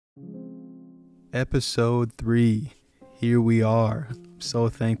Episode 3. Here we are. I'm so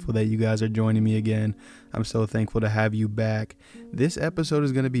thankful that you guys are joining me again. I'm so thankful to have you back. This episode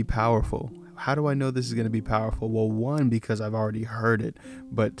is going to be powerful. How do I know this is going to be powerful? Well, one, because I've already heard it,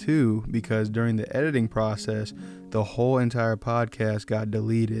 but two, because during the editing process, the whole entire podcast got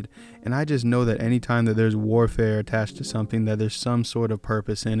deleted. And I just know that anytime that there's warfare attached to something, that there's some sort of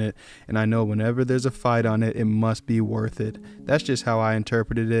purpose in it. And I know whenever there's a fight on it, it must be worth it. That's just how I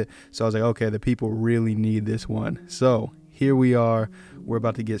interpreted it. So I was like, okay, the people really need this one. So here we are. We're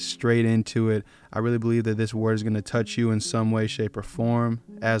about to get straight into it. I really believe that this word is going to touch you in some way, shape, or form.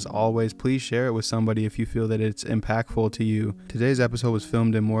 As always, please share it with somebody if you feel that it's impactful to you. Today's episode was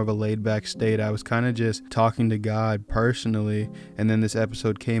filmed in more of a laid-back state. I was kind of just talking to God personally, and then this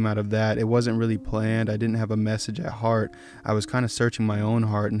episode came out of that. It wasn't really planned. I didn't have a message at heart. I was kind of searching my own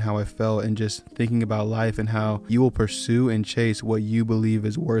heart and how I felt and just thinking about life and how you will pursue and chase what you believe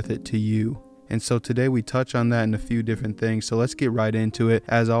is worth it to you. And so today we touch on that and a few different things. So let's get right into it.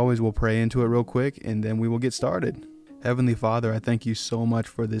 As always, we'll pray into it real quick and then we will get started. Heavenly Father, I thank you so much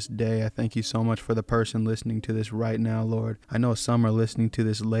for this day. I thank you so much for the person listening to this right now, Lord. I know some are listening to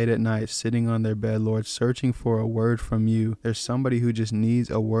this late at night, sitting on their bed, Lord, searching for a word from you. There's somebody who just needs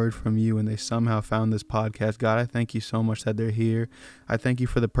a word from you and they somehow found this podcast. God, I thank you so much that they're here. I thank you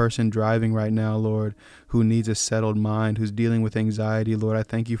for the person driving right now, Lord, who needs a settled mind, who's dealing with anxiety, Lord. I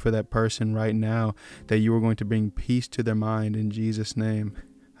thank you for that person right now that you are going to bring peace to their mind in Jesus' name.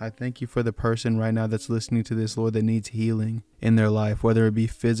 I thank you for the person right now that's listening to this, Lord, that needs healing in their life, whether it be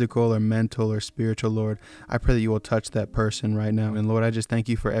physical or mental or spiritual, Lord. I pray that you will touch that person right now. And Lord, I just thank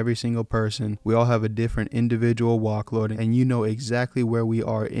you for every single person. We all have a different individual walk, Lord, and you know exactly where we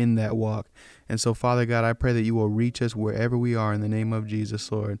are in that walk. And so, Father God, I pray that you will reach us wherever we are in the name of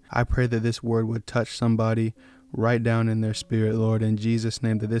Jesus, Lord. I pray that this word would touch somebody right down in their spirit, Lord, in Jesus'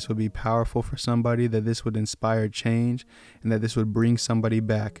 name, that this would be powerful for somebody, that this would inspire change, and that this would bring somebody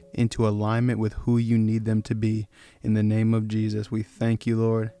back into alignment with who you need them to be. In the name of Jesus, we thank you,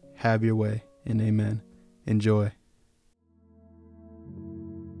 Lord. Have your way, and amen. Enjoy.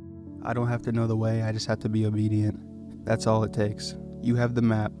 I don't have to know the way, I just have to be obedient. That's all it takes. You have the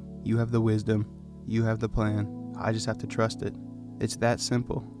map, you have the wisdom, you have the plan. I just have to trust it. It's that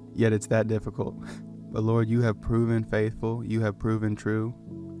simple, yet it's that difficult. But Lord, you have proven faithful, you have proven true.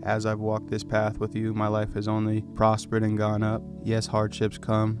 As I've walked this path with you, my life has only prospered and gone up. Yes, hardships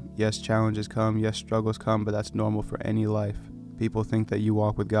come, yes, challenges come, yes, struggles come, but that's normal for any life. People think that you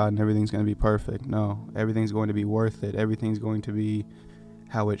walk with God and everything's going to be perfect. No, everything's going to be worth it. Everything's going to be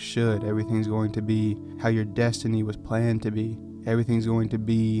how it should. Everything's going to be how your destiny was planned to be. Everything's going to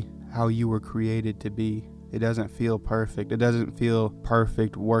be how you were created to be. It doesn't feel perfect. It doesn't feel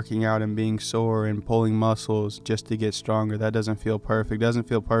perfect working out and being sore and pulling muscles just to get stronger. That doesn't feel perfect. It doesn't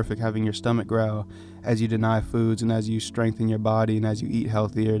feel perfect having your stomach growl as you deny foods and as you strengthen your body and as you eat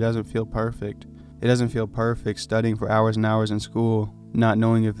healthier. It doesn't feel perfect. It doesn't feel perfect studying for hours and hours in school, not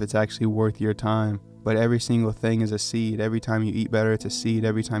knowing if it's actually worth your time. But every single thing is a seed. Every time you eat better, it's a seed.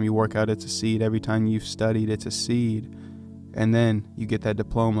 Every time you work out, it's a seed. Every time you've studied, it's a seed. And then you get that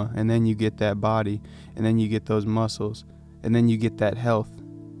diploma, and then you get that body, and then you get those muscles, and then you get that health,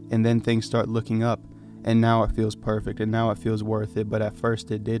 and then things start looking up, and now it feels perfect, and now it feels worth it. But at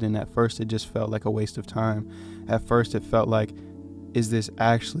first it didn't. At first it just felt like a waste of time. At first it felt like, is this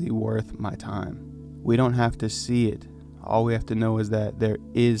actually worth my time? We don't have to see it. All we have to know is that there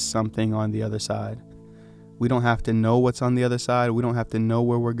is something on the other side. We don't have to know what's on the other side. We don't have to know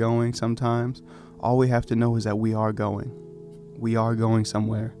where we're going sometimes. All we have to know is that we are going. We are going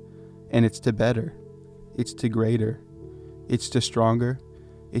somewhere, and it's to better, it's to greater, it's to stronger,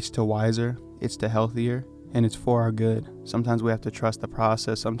 it's to wiser, it's to healthier, and it's for our good. Sometimes we have to trust the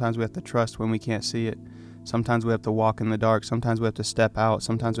process. Sometimes we have to trust when we can't see it. Sometimes we have to walk in the dark. Sometimes we have to step out.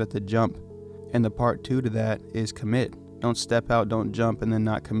 Sometimes we have to jump. And the part 2 to that is commit. Don't step out, don't jump, and then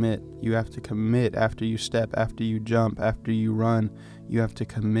not commit. You have to commit after you step, after you jump, after you run. You have to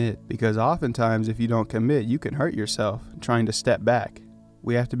commit, because oftentimes if you don't commit, you can hurt yourself trying to step back.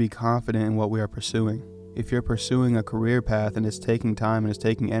 We have to be confident in what we are pursuing. If you're pursuing a career path and it's taking time and it's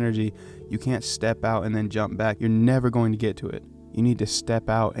taking energy, you can't step out and then jump back. You're never going to get to it. You need to step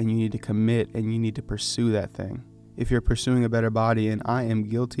out and you need to commit and you need to pursue that thing. If you're pursuing a better body, and I am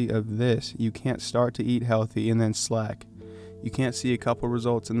guilty of this, you can't start to eat healthy and then slack. You can't see a couple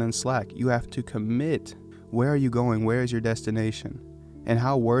results and then slack. You have to commit. Where are you going? Where is your destination? And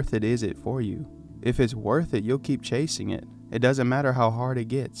how worth it is it for you? If it's worth it, you'll keep chasing it. It doesn't matter how hard it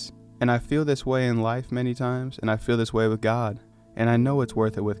gets. And I feel this way in life many times, and I feel this way with God. And I know it's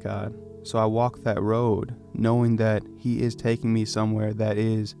worth it with God. So I walk that road knowing that He is taking me somewhere that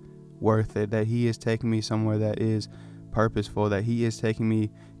is worth it, that he is taking me somewhere that is purposeful, that he is taking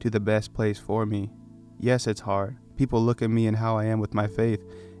me to the best place for me. Yes, it's hard. People look at me and how I am with my faith,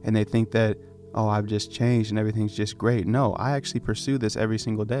 and they think that, oh, I've just changed and everything's just great. No, I actually pursue this every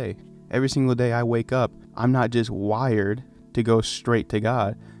single day. Every single day I wake up, I'm not just wired to go straight to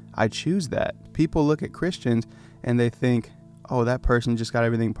God. I choose that. People look at Christians and they think, oh, that person just got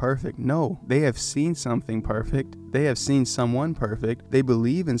everything perfect. No, they have seen something perfect. They have seen someone perfect. They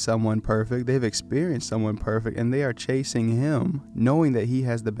believe in someone perfect. They've experienced someone perfect, and they are chasing him, knowing that he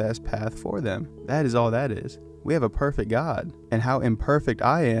has the best path for them. That is all that is. We have a perfect God, and how imperfect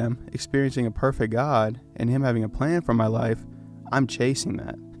I am, experiencing a perfect God and him having a plan for my life, I'm chasing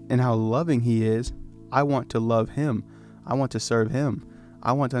that. And how loving he is, I want to love him. I want to serve him.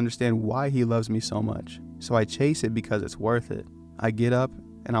 I want to understand why he loves me so much. So I chase it because it's worth it. I get up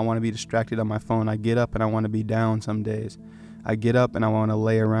and I want to be distracted on my phone. I get up and I want to be down some days. I get up and I want to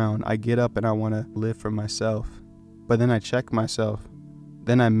lay around. I get up and I want to live for myself. But then I check myself.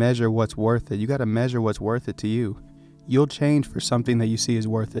 Then I measure what's worth it. You got to measure what's worth it to you. You'll change for something that you see as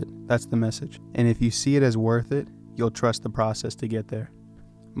worth it. That's the message. And if you see it as worth it, you'll trust the process to get there.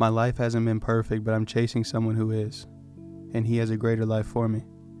 My life hasn't been perfect, but I'm chasing someone who is. And he has a greater life for me.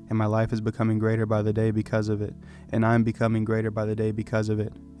 And my life is becoming greater by the day because of it. And I'm becoming greater by the day because of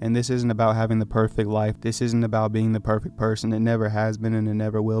it. And this isn't about having the perfect life. This isn't about being the perfect person. It never has been and it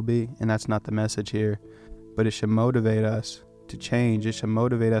never will be. And that's not the message here. But it should motivate us to change. It should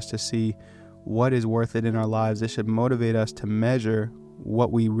motivate us to see what is worth it in our lives. It should motivate us to measure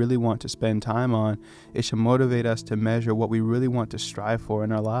what we really want to spend time on. It should motivate us to measure what we really want to strive for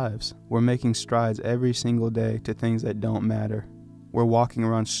in our lives. We're making strides every single day to things that don't matter. We're walking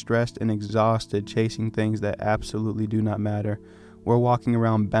around stressed and exhausted, chasing things that absolutely do not matter. We're walking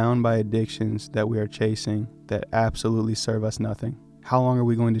around bound by addictions that we are chasing that absolutely serve us nothing. How long are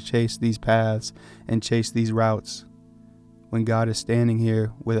we going to chase these paths and chase these routes when God is standing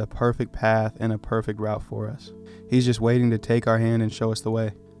here with a perfect path and a perfect route for us? He's just waiting to take our hand and show us the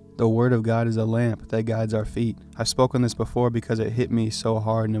way. The Word of God is a lamp that guides our feet. I've spoken this before because it hit me so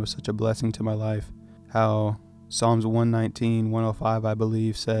hard and it was such a blessing to my life. How Psalms 119, 105, I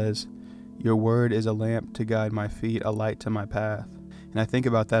believe, says, "Your word is a lamp to guide my feet, a light to my path." And I think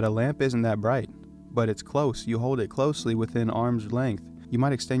about that. A lamp isn't that bright, but it's close. You hold it closely within arm's length. You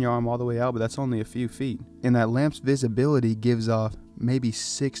might extend your arm all the way out, but that's only a few feet. And that lamp's visibility gives off maybe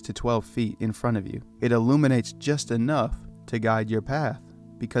 6 to 12 feet in front of you. It illuminates just enough to guide your path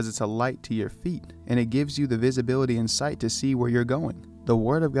because it's a light to your feet, and it gives you the visibility and sight to see where you're going. The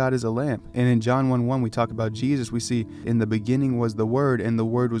Word of God is a lamp. And in John 1:1, we talk about Jesus. We see in the beginning was the Word, and the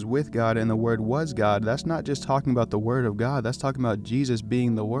Word was with God, and the Word was God. That's not just talking about the Word of God. That's talking about Jesus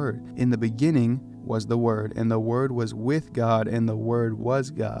being the Word. In the beginning was the Word, and the Word was with God, and the Word was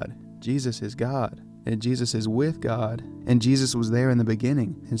God. Jesus is God, and Jesus is with God, and Jesus was there in the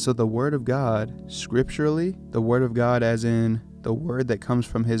beginning. And so the Word of God, scripturally, the Word of God as in the word that comes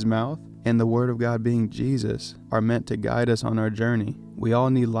from his mouth, and the Word of God being Jesus, are meant to guide us on our journey. We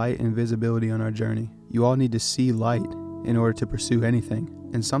all need light and visibility on our journey. You all need to see light in order to pursue anything.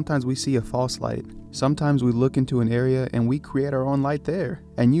 And sometimes we see a false light. Sometimes we look into an area and we create our own light there.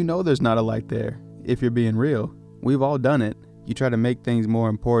 And you know there's not a light there, if you're being real. We've all done it. You try to make things more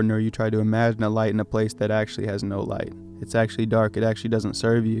important, or you try to imagine a light in a place that actually has no light. It's actually dark. It actually doesn't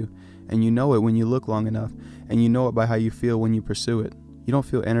serve you. And you know it when you look long enough. And you know it by how you feel when you pursue it. You don't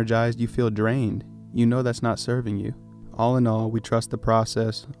feel energized, you feel drained. You know that's not serving you. All in all, we trust the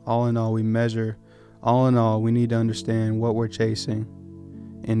process. All in all, we measure. All in all, we need to understand what we're chasing,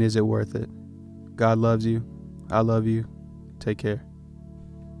 and is it worth it? God loves you. I love you. Take care.